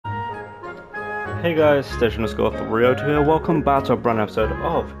Hey guys, Station_302 here. Welcome back to a brand new episode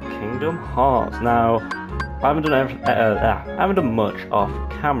of Kingdom Hearts. Now, I haven't done much off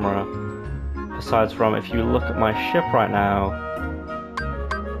camera, besides from if you look at my ship right now,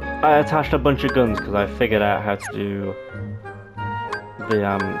 I attached a bunch of guns because I figured out how to do the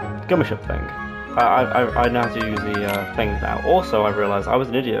gunner ship thing. I know how to use the thing now. Also, I realized I was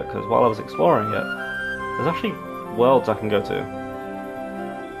an idiot because while I was exploring it, there's actually worlds I can go to.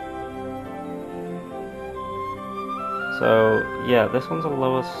 So, yeah, this one's a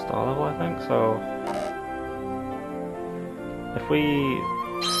lower star level, I think, so if we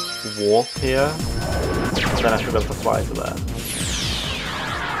warp here, then I should be able to fly to there.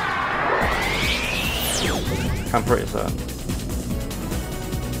 I'm pretty certain.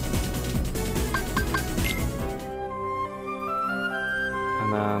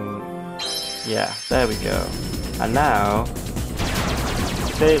 And then, yeah, there we go. And now,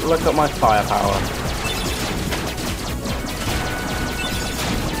 see, look at my firepower.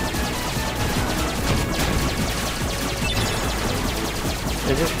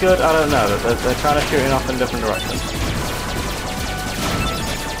 Is this good? I don't know. They're kind of shooting off in different directions.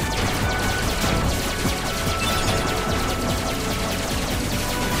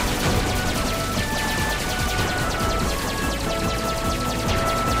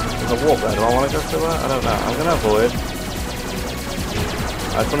 There's a warp there. Do I want to go through that? I don't know. I'm going to avoid.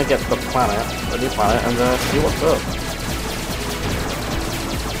 I just want to get to the planet, the new planet, and see what's up.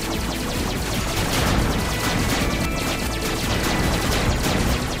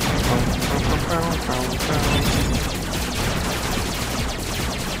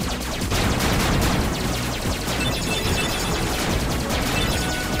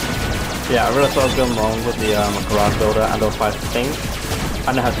 Yeah, I realised I was going wrong with the garage builder, and also I think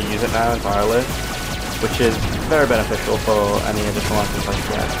I know how to use it now entirely, which is very beneficial for any additional items I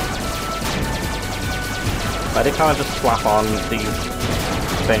get. I did kind of just slap on these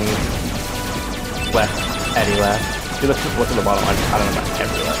things left anywhere. If you look at the bottom, I don't know, that's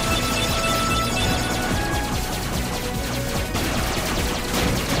everywhere.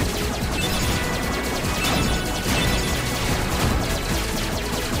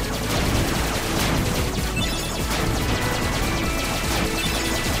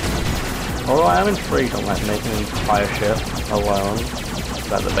 Although I am intrigued on like making an entire ship alone,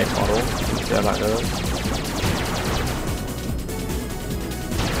 like the base model, and see how that goes.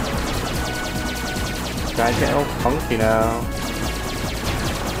 This guy's getting all funky now.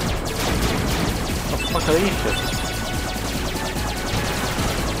 What the fuck are these ships?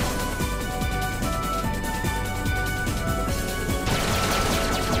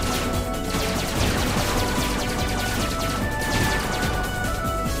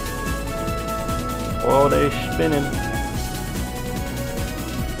 Oh, they're spinning.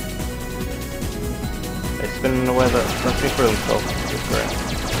 They're spinning in a way that doesn't speak for themselves. It's great.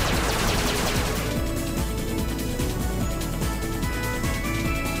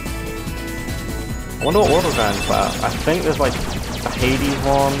 I wonder what water dragons are. I think there's like a Hades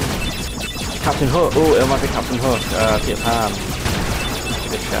one. Captain Hook. Oh, it might be Captain Hook. Peter Pan.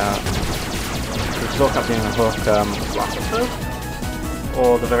 Good shout. We saw Captain Hook last episode?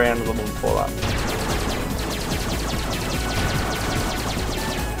 Or the very end of the one before that.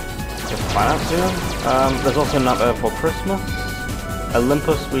 Finance soon. There's also Nightmare Before Christmas.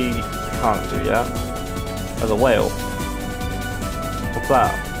 Olympus we can't do yet. There's a whale. What's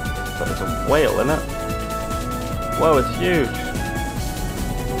that? But there's a whale in it. Whoa, it's huge.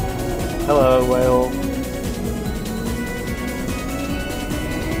 Hello, whale.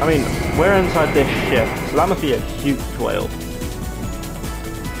 I mean, we're inside this ship, so that must be a huge whale.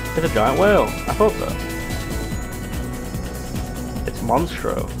 It's a giant whale. I thought so. It's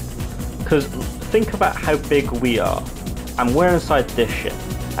Monstro. Because think about how big we are, and we're inside this ship,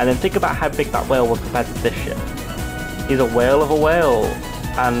 and then think about how big that whale was compared to this ship. He's a whale of a whale,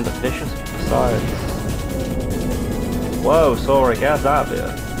 and vicious besides. Whoa, sorry, get out of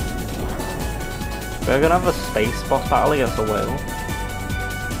here. We're gonna have a space boss battle against a whale.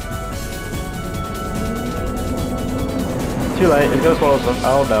 Too late, it goes well as well.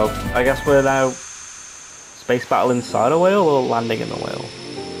 Oh no, I guess we're now space battle inside a whale or landing in the whale.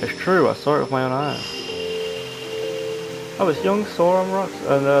 It's true, I saw it with my own eyes. Oh, it's young Sora and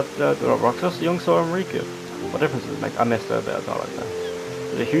Roxas, young Sora and Riku. What difference does it make? I missed a bit of dialogue there.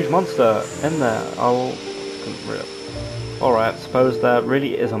 There's a huge monster in there. Oh, couldn't read it. Alright, suppose there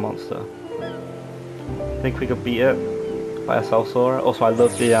really is a monster. Think we could beat it by ourselves, Sora? Also, I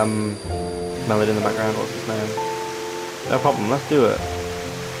love the melody in the background. What's his name? No problem, let's do it.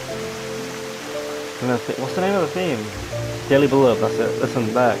 What's the name of the theme? Dearly Beloved, that's it.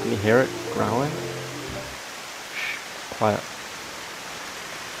 Listen there, can you hear it growling? Quiet.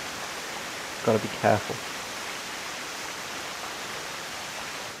 Gotta be careful.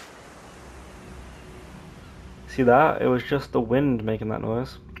 See that? It was just the wind making that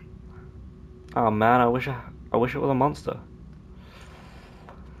noise. Oh man, I wish it was a monster.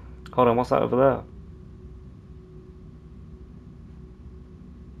 Hold on, what's that over there?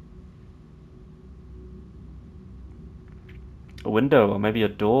 A window, or maybe a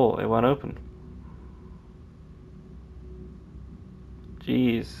door. It won't open.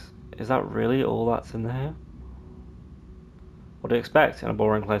 Jeez, is that really all that's in there? What do you expect in a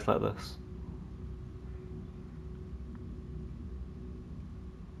boring place like this?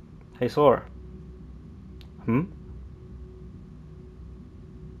 Hey Sora.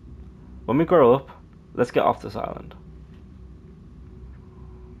 When we grow up, let's get off this island.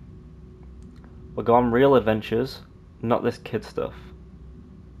 We'll go on real adventures, not this kid stuff.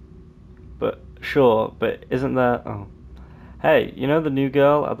 But sure, but isn't there... Oh. Hey, you know the new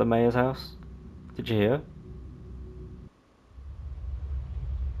girl at the mayor's house? Did you hear?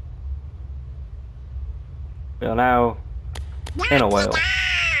 We are now in a whale.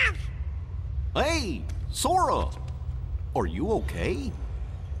 Hey, Sora! Are you okay?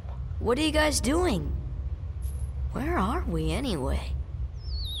 What are you guys doing? Where are we anyway?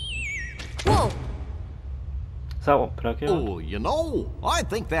 Whoa! Is that what, Pinocchio? Oh, you know, I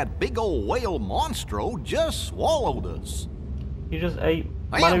think that big old whale Monstro just swallowed us. You just ate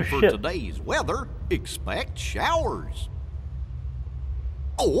my new And for ship. today's weather, expect showers.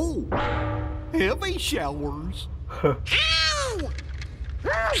 Oh, heavy showers. Ow!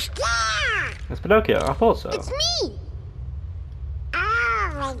 Who's there? It's Pinocchio, I thought so. It's me!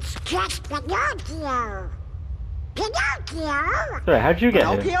 Oh, it's just Pinocchio! Pinocchio! Sorry, how'd you get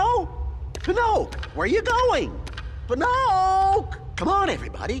here? Pinocchio? Pinocchio, where you going? Pinocchio! Come on,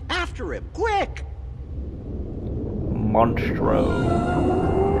 everybody, after him, quick! Monstro.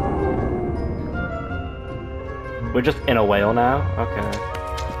 We're just in a whale now? Okay.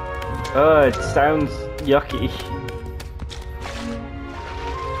 Oh, it sounds yucky.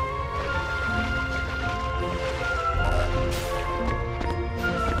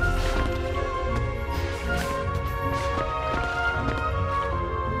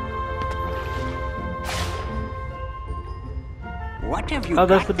 What have you Oh,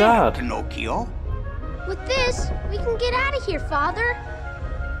 there's got the there, dad. Pinocchio? With this, we can get out of here, Father.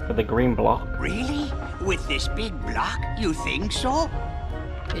 With the green block. Really? With this big block? You think so?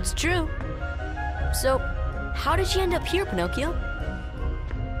 It's true. So, how did you end up here, Pinocchio?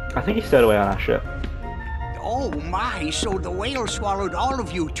 I think he stowed away on our ship. Oh my, so the whale swallowed all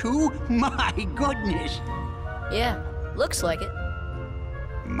of you too? My goodness. Yeah, looks like it.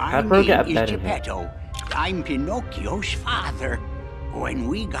 My How'd Bro get a name bed is in here? Geppetto. I'm Pinocchio's father. When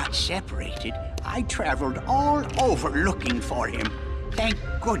we got separated, I traveled all over looking for him. Thank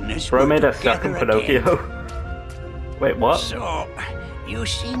goodness Bro we're made a together second again. Pinocchio. Wait, what? So, you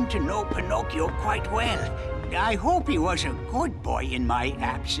seem to know Pinocchio quite well. I hope he was a good boy in my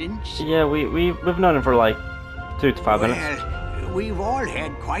absence. Yeah, we've known him for like 2 to 5 minutes. Well, we've all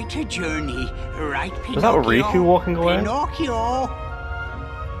had quite a journey, right, Pinocchio? Was that Riku walking away? Pinocchio!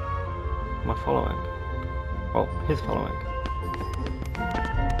 Am I following? Well, he's following.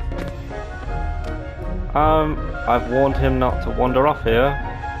 I've warned him not to wander off here.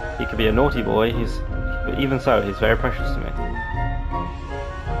 He could be a naughty boy. But even so, he's very precious to me.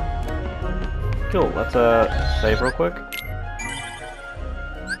 Cool. Let's save real quick.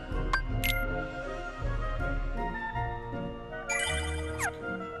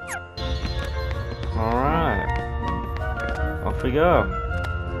 All right. Off we go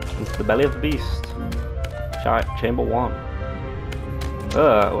into the belly of the beast. Chamber 1.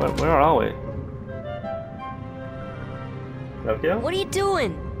 Where are we? Pinocchio? What are you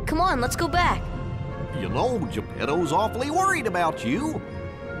doing? Come on, let's go back. You know, Geppetto's awfully worried about you.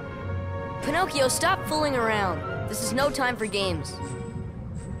 Pinocchio, stop fooling around. This is no time for games.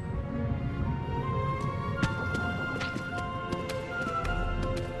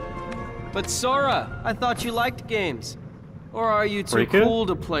 But Sora, I thought you liked games. Or are you too Riku? cool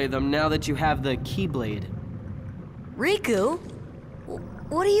to play them now that you have the Keyblade? Riku?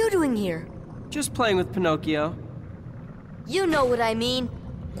 What are you doing here? Just playing with Pinocchio. You know what I mean.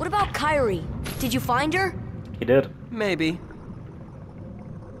 What about Kairi? Did you find her? He did. Maybe.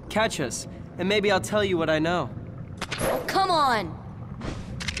 Catch us, and maybe I'll tell you what I know. Oh, come on!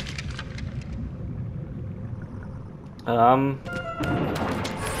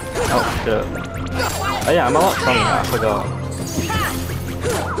 Oh shit. Oh yeah, I'm a lot stronger now, I forgot.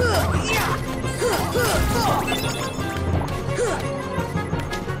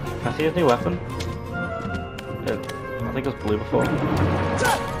 Can I see his new weapon? I think it was blue before.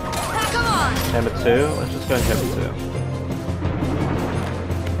 Come on! Chamber 2? Let's just go in chamber 2.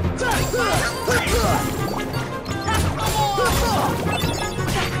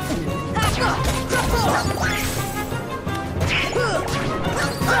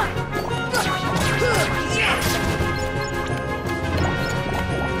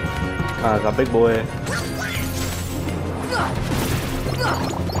 Ah, that big boy.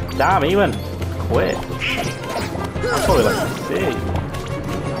 Damn, he went quick. That's probably like to see.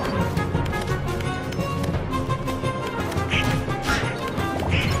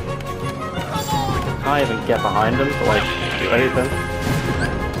 Can't even get behind him to like do anything.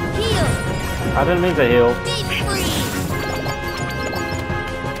 Heal! I didn't mean to heal. Deep freeze!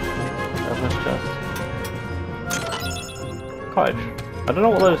 That's my chest. Cottage. I don't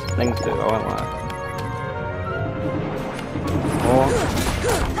know what those things do, I won't lie. Oh.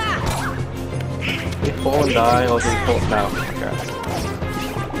 We fall and die, or do we fall down? Okay.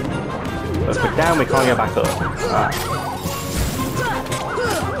 But if we're down, we can't get back up. Ah.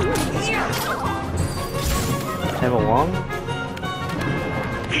 Chamber 1.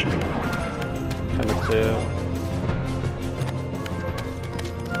 Chamber 2.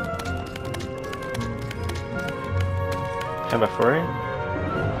 Chamber 3.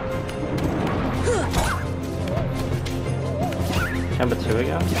 Chamber 2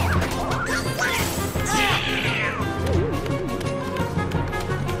 again.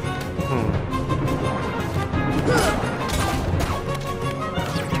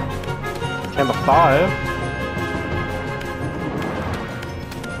 Chamber 5.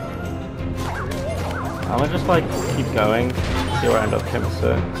 I'm gonna just like keep going, see where I end up. Chamber 6.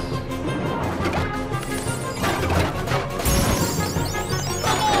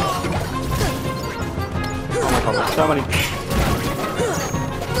 Oh my god, there's so many.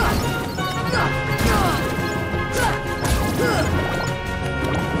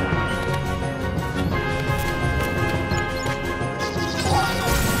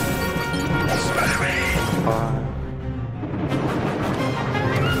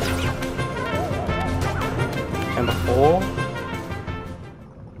 Chamber 4.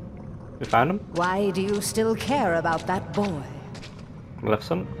 We found him? Why do you still care about that boy?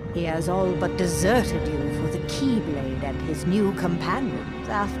 Listen. He has all but deserted you for the Keyblade and his new companions,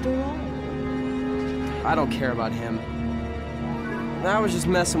 after all. I don't care about him. I was just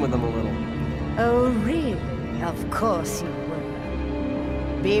messing with him a little. Oh, really? Of course you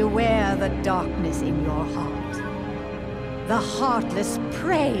were. Beware the darkness in your heart. The heartless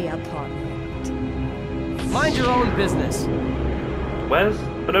prey upon it. Mind your own business. Where's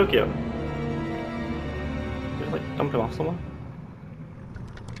Pinocchio? Just like dump him off somewhere?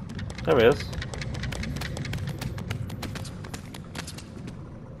 There he is.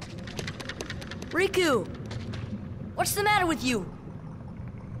 Riku! What's the matter with you?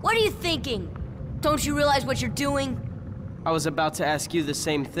 What are you thinking? Don't you realize what you're doing? I was about to ask you the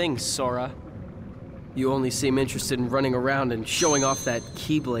same thing, Sora. You only seem interested in running around and showing off that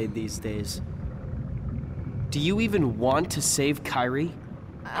Keyblade these days. Do you even want to save Kairi?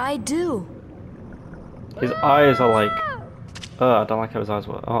 I do. His eyes are like... I don't like how his eyes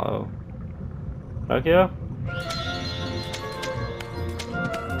were. Uh-oh. Pinocchio?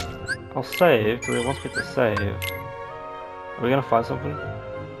 I'll save, because it wants me to save. Are we gonna find something?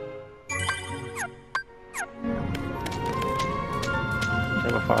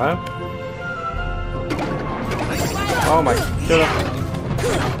 Chamber 5? Oh my goodness.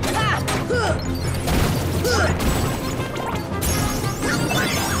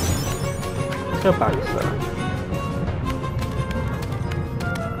 Let's go back, sir. I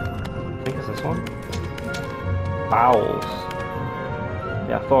think it's this one. Bowels.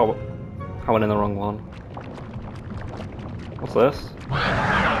 Yeah, I thought I went in the wrong one. What's this?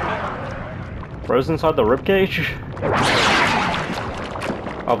 Frozen inside the ribcage?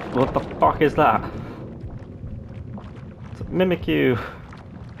 Oh, what the fuck is that? It's a Mimikyu.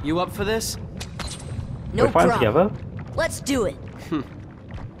 You up for this? No we find problem. together? Let's do it.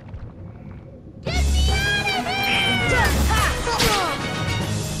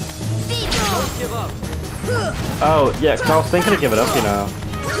 Don't give up. Oh, yeah, because I was thinking to give it up, you know.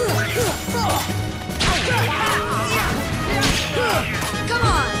 Come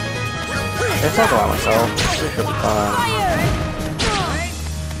on! It's not about myself. We should be fine. Fire!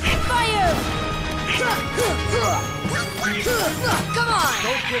 Fire! Come on!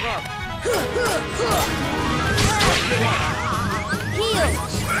 Don't give up. Heal!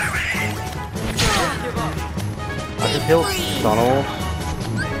 Don't give up. I can kill Donald.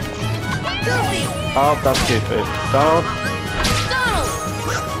 Oh, that's stupid. Donald! Donald!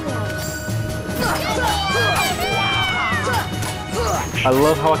 I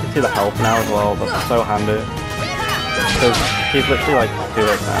love how I can see the health now as well. That's so handy. Because he's literally like 2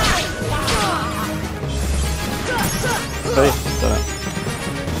 hits now. See? Done it.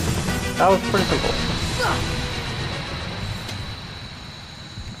 That was pretty simple.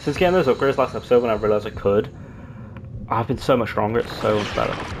 Since getting those upgrades last episode when I realised I could, I've been so much stronger, it's so much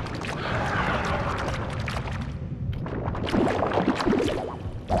better.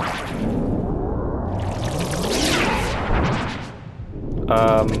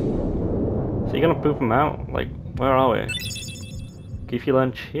 So you're gonna poop them out? Like, where are we? Give you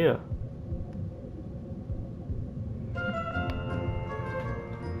lunch here.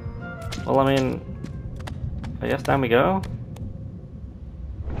 Well, I mean, I guess down we go.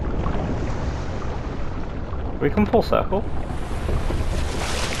 We can full circle.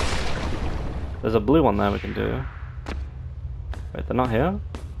 There's a blue one there we can do. Wait, they're not here?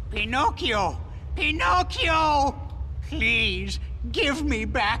 Pinocchio! Pinocchio! Please, give me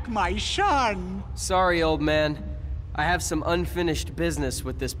back my son! Sorry, old man. I have some unfinished business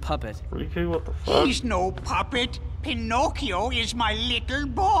with this puppet. Riku, what the fuck? He's no puppet. Pinocchio is my little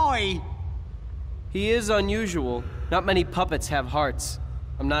boy. He is unusual. Not many puppets have hearts.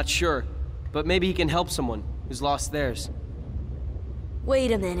 I'm not sure, but maybe he can help someone who's lost theirs.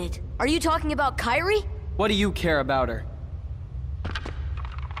 Wait a minute. Are you talking about Kairi? What do you care about her?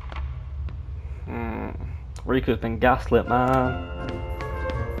 Riku's been gaslit, man.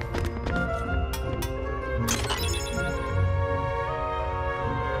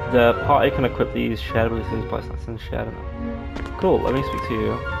 The party can equip these shared abilities by that's shared. Cool, let me speak to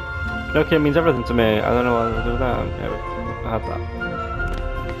you. Okay, it means everything to me. I don't know what to do with that. Yeah, I have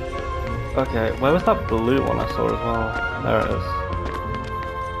that. Okay, where was that blue one I saw as well? There it is.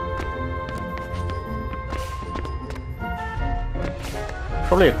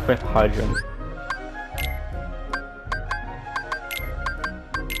 Probably equip high jump.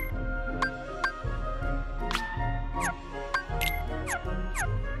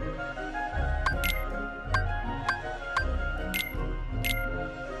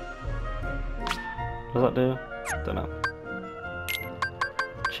 What does that do? Don't know.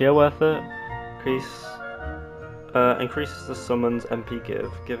 Cheer worth it. Increases the summons MP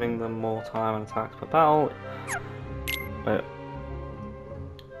give, giving them more time and attacks per battle. Wait.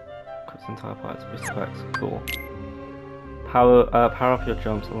 Equips entire parts, boost effects. Cool. Power up your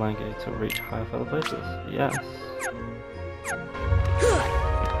jumps and land gauge to reach higher further places. Yes.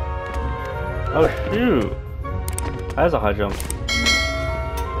 Oh shoot! There's a high jump.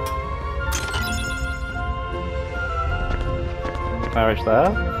 Can I reach there?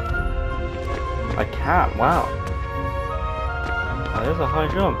 I can't, wow. Oh, there's a high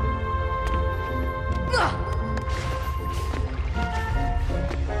jump.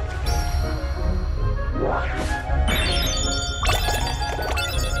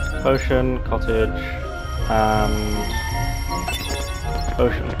 Potion, cottage, and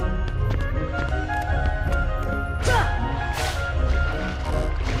potion.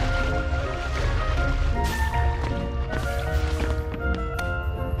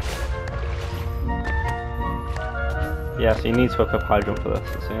 Yeah, so you need to hook up high jump for this,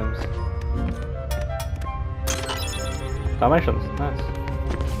 it seems. Dalmatians, nice.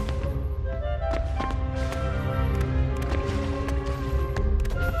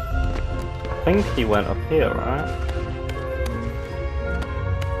 I think he went up here, right?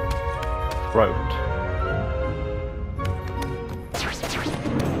 Throat.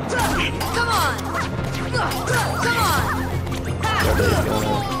 Come on! Come on! Yeah, there you go.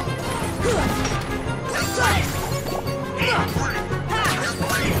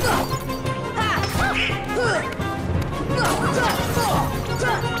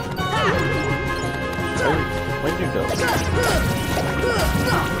 Where'd you go?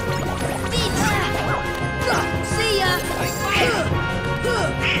 See ya!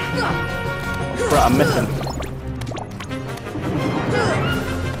 Bro, I'm missing.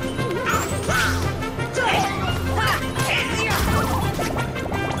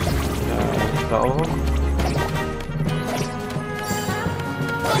 Is that all of them?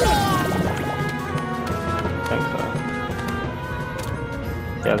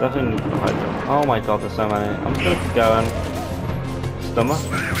 Yeah, definitely high jump. Oh my god, there's so many. I'm just gonna go and stomach.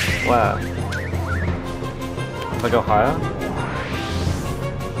 Where? If I go higher?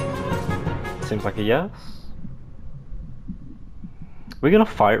 Seems like a yes. We're gonna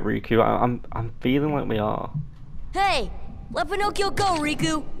fight Riku. I'm feeling like we are. Hey! Let Pinocchio go,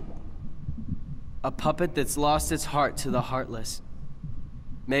 Riku! A puppet that's lost its heart to the heartless.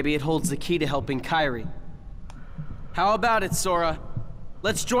 Maybe it holds the key to helping Kairi. How about it, Sora?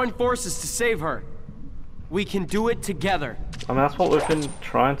 Let's join forces to save her. We can do it together. I mean, that's what we've been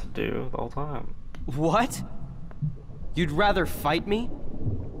trying to do the whole time. What? You'd rather fight me?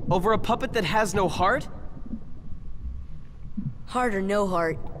 Over a puppet that has no heart? Heart or no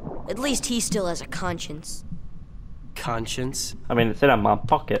heart, at least he still has a conscience. Conscience? I mean, it's in my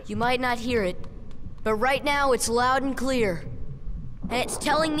pocket. You might not hear it, but right now it's loud and clear. And it's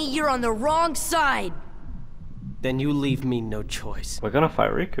telling me you're on the wrong side. Then you leave me no choice. We're gonna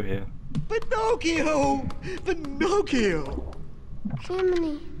fight Riku here. Pinocchio! Pinocchio!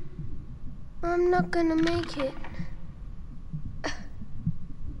 Jiminy, I'm not gonna make it.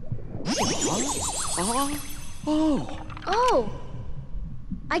 Oh,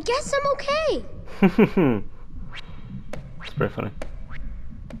 I guess I'm okay. It's pretty funny.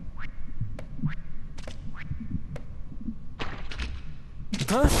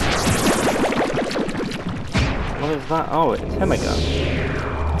 Huh? What is that? Oh, it's him again.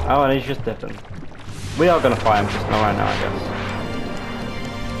 Oh, and he's just dipping. We are gonna fight him just right now, I guess.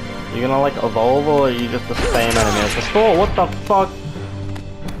 You gonna like evolve, or are you just the same enemy as before? What the fuck?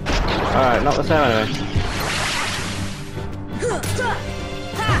 Alright, not the same enemy.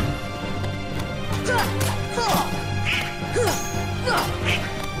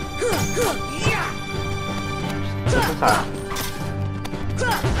 Just attack.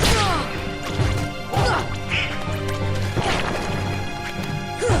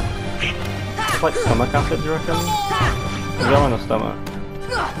 It's like stomach acid, do you reckon? You go in the stomach.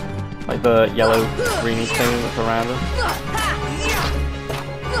 Like the yellow greeny thing that's around it.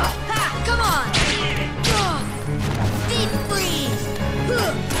 Come on! Deep freeze!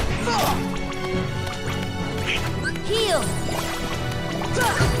 Heal!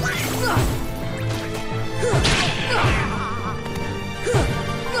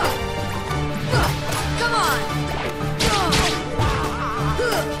 Come on!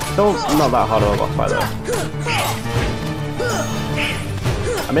 Still not that hard of a boss fight though.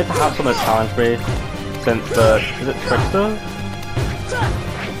 I meant to have someone challenge me since the, is it Trickster?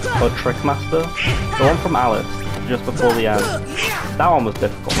 Or Trickmaster? The one from Alice, just before the end. That one was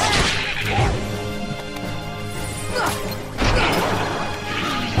difficult, man.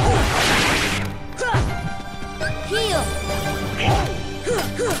 Heal!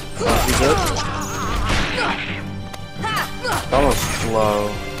 You good? That was slow.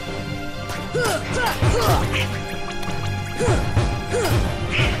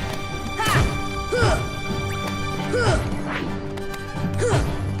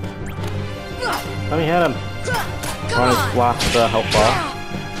 Let me hit him. On his last health bar.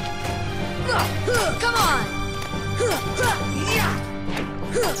 Come on!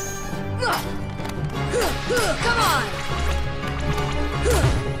 Come on!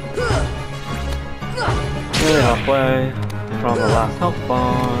 Nearly halfway from the last health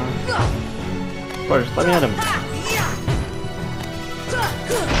bar. Bro, just let me hit him.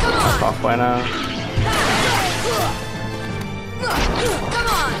 That's halfway now. Come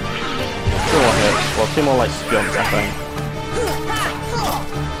on! Two more hits. Well, two more like jumps, I think.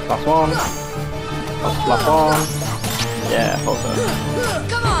 Last one. Last one. Yeah, thought so.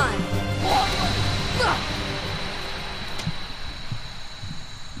 Come on!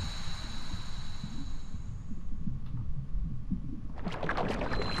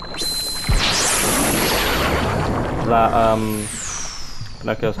 That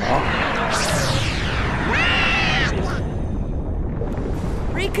Pinocchio's heart.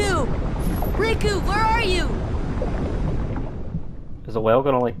 Riku! Riku, where are you? Is the whale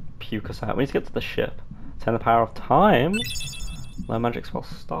gonna like puke us out? We need to get to the ship. 10 the power of time. No magic spell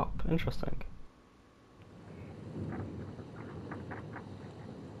stop. Interesting.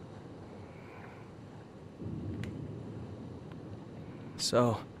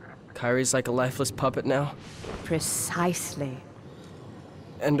 So, Kairi's like a lifeless puppet now? Precisely.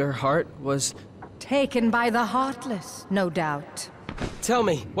 And her heart was... Taken by the Heartless, no doubt. Tell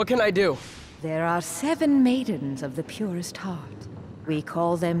me, what can I do? There are 7 maidens of the purest heart. We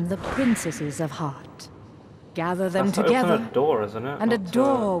call them the Princesses of Heart. Gather them That's to together, open a door, isn't it? and a Not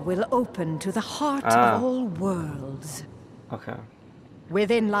door will open to the heart of all worlds. Okay.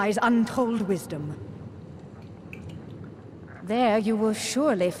 Within lies untold wisdom. There you will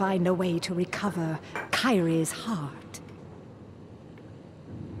surely find a way to recover Kairi's heart.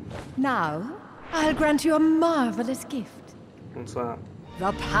 Now, I'll grant you a marvelous gift. What's that?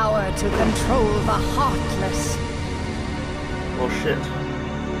 The power to control the Heartless. Oh shit.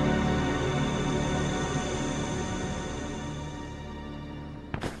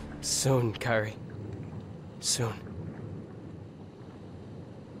 Soon, Kairi. Soon.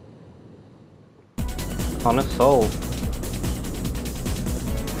 Honest soul.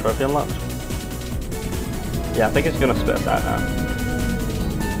 Trophy unlocked. Yeah, I think it's gonna spit us out now.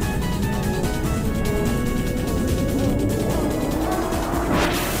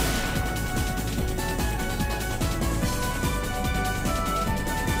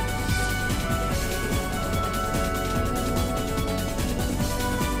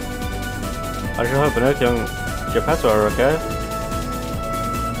 I should hope Pinocchio and Geppetto are okay.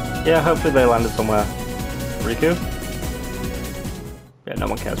 Yeah, hopefully they landed somewhere. Riku? Yeah, no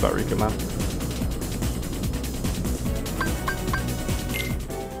one cares about Riku, man.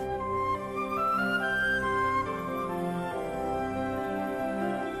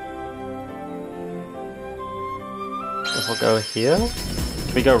 Guess we'll go here.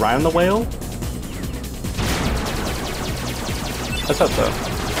 Can we go around the whale? Let's hope so.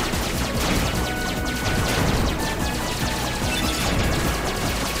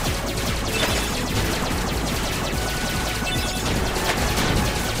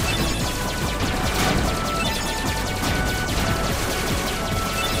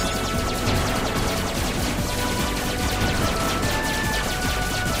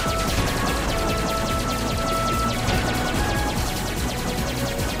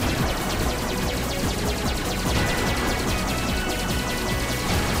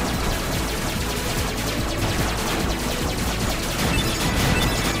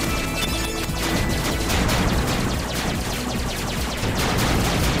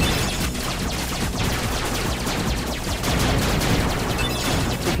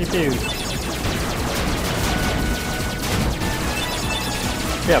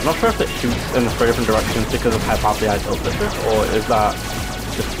 Yeah, I'm not sure if it shoots in 3 different directions because of how badly I built it, or is that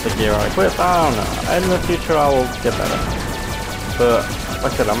just the gear I equipped? I don't know. In the future I will get better. But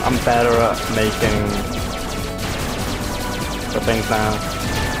like I said, I'm better at making the things now.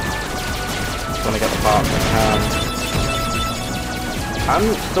 Just want to get the parts I can.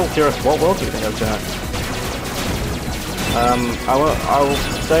 I'm still curious, what world do you think I was doing? I will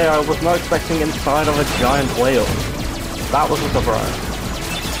say I was not expecting inside of a giant whale. That was a surprise.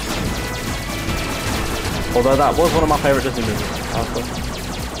 Although that was one of my favourite Disney movies, honestly.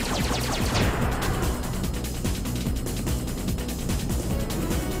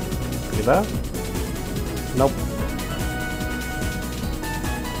 Are you there? Nope.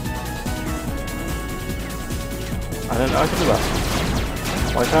 I didn't know I could do that.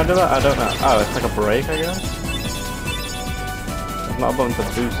 Why can't I do that? I don't know. Oh, it's like a break, I guess? There's not a button to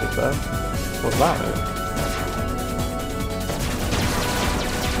boost, is there? What's that move?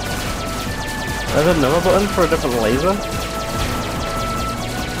 There's another button for a different laser?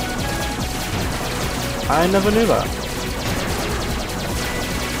 I never knew that.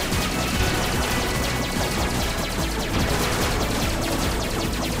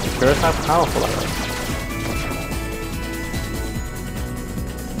 I'm curious how powerful that is.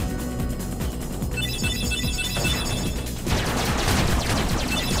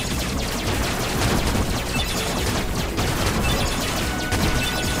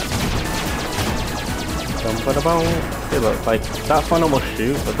 Okay, look, like, that's my normal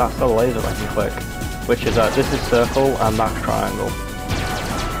shoot, but that's the laser I can click. Which is, this is circle and that's triangle.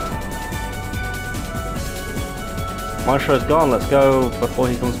 Monstro is gone, let's go before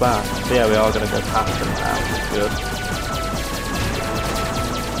he comes back. So yeah, we are going to go past him now, which is good.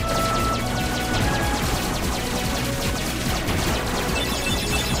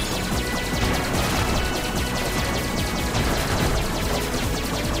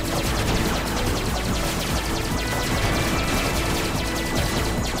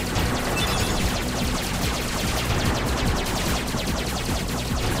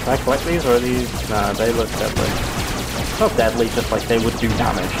 Can I collect these, or are these... Nah, they look deadly. Not deadly, just like they would do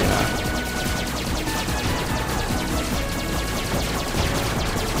damage, you know.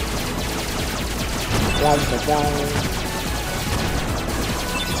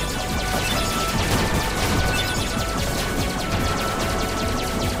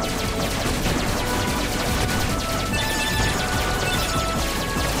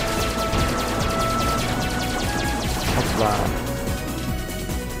 What's that?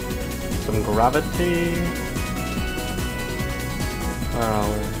 Some gravity. Where are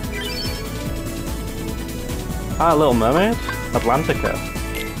we? Ah, Little Mermaid? Atlantica.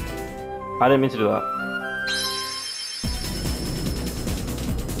 I didn't mean to do that.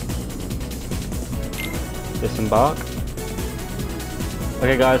 Disembark.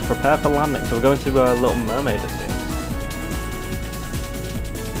 Okay guys, prepare for landing. So we're going to Little Mermaid, it seems.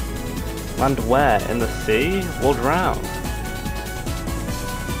 Land where? In the sea? We'll drown.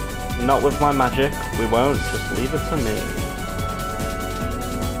 Not with my magic, we won't, just leave it to me.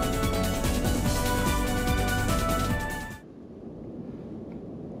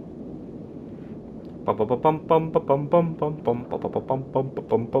 Bum bum bum bum bum bum bum bum bum bum bum bum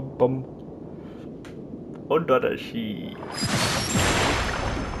bum bum bum. Under the sea.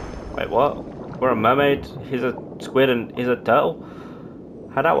 Wait, what? We're a mermaid. He's a squid and he's a turtle.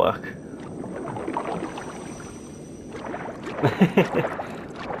 How'd that work?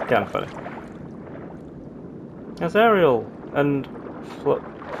 Kind of funny. There's Ariel and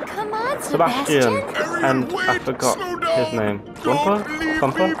Come on, Sebastian, Sebastian. and I forgot his name. Thumper?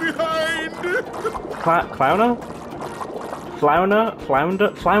 Thumper? Clowner?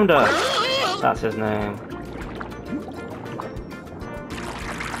 Flounder? That's his name.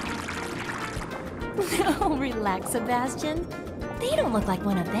 Oh, relax, Sebastian. They don't look like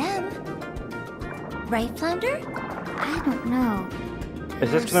one of them. Right, Flounder? I don't know.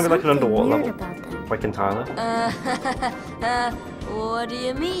 Is this gonna be like an underwater Weird level? about them. Like in Tyler? What do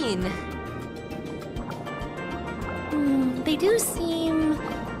you mean? They do seem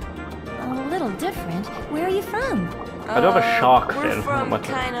a little different. Where are you from? I do have a shark We're fin. from Like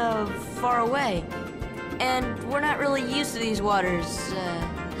kind of far away. And we're not really used to these waters.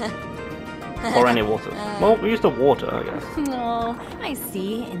 or any water. Well, we used to water, I guess. Oh, I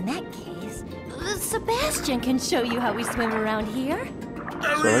see. In that case, Sebastian can show you how we swim around here.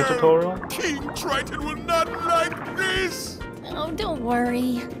 Swimming tutorial? King Triton will not like this! Oh, don't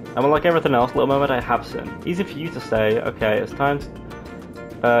worry. And like everything else, Little Mermaid, I have sinned. Easy for you to say, okay, it's time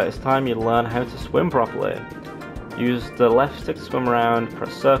you learn how to swim properly. Use the left stick to swim around,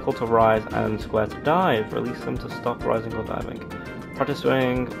 press circle to rise, and square to dive. Release them to stop rising or diving. Practice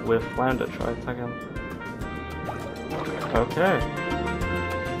swimming with Flounder. Try tag him. Okay.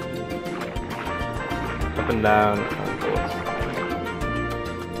 Up and down, and forwards.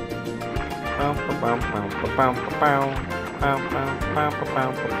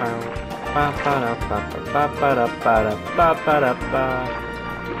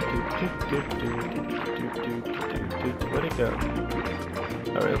 Where'd it go?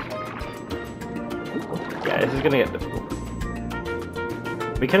 There it is. Yeah, this is gonna get difficult.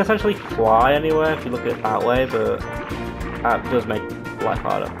 We can essentially fly anywhere if you look at it that way, but that does make life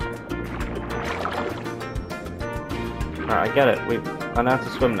harder. Alright, I get it. I know how to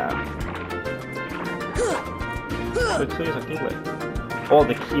swim now. Let's use a keyblade. Oh,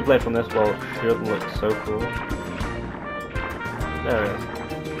 the keyblade from this world should look so cool. There it is.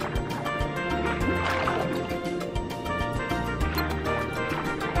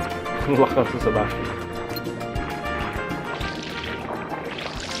 Lock onto Sebastian.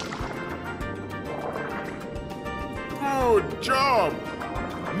 Good job!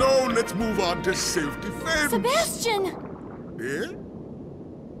 Now let's move on to self-defense. Sebastian! Yeah?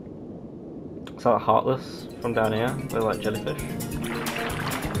 Is that Heartless from down here? They're like jellyfish.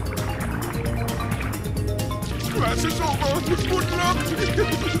 Class is over. Good luck.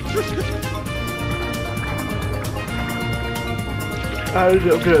 I'm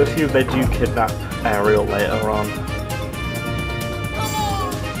gonna assume they do kidnap Ariel later on.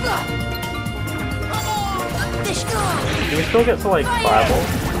 Do we still get to like fireball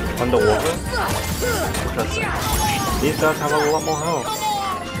underwater? Interesting. These guys have a lot more health.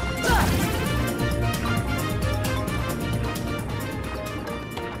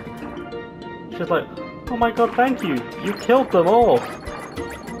 She's like, oh my god, thank you! You killed them all! I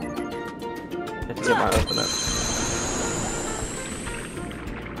have to get my open it.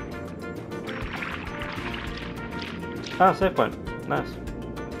 Ah, save point. Nice.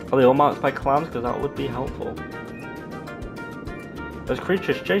 Are they all marked by clams? Because that would be helpful. Those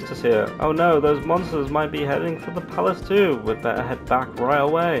creatures chased us here. Oh no, those monsters might be heading for the palace too. We'd better head back right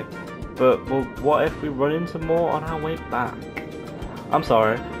away. But, well, what if we run into more on our way back? I'm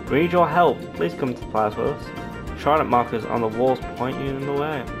sorry, we need your help. Please come to the palace with us. Trident markers on the walls point you in the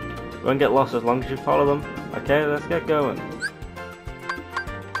way. You won't get lost as long as you follow them. Okay, let's get going.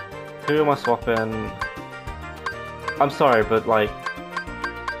 Who am I swapping? I'm sorry, but like...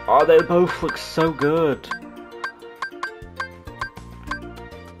 Oh, they both look so good.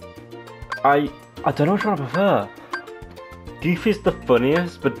 I don't know which one I prefer. Goofy's the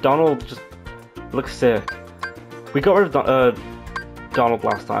funniest, but Donald just looks sick. We got rid of Donald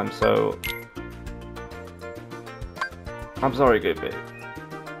last time, so... I'm sorry, Goofy.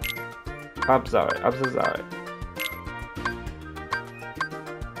 I'm sorry, I'm so sorry.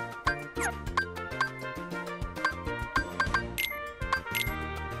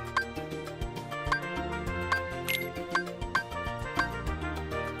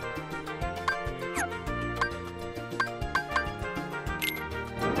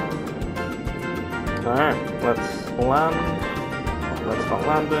 Alright, let's land. Let's start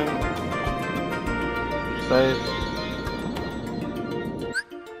landing. Save.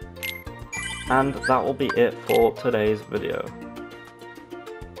 And that will be it for today's video.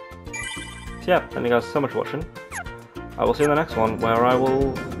 So yeah, thank you guys so much for watching. I will see you in the next one, where I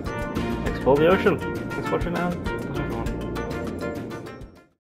will explore the ocean. Thanks for watching, and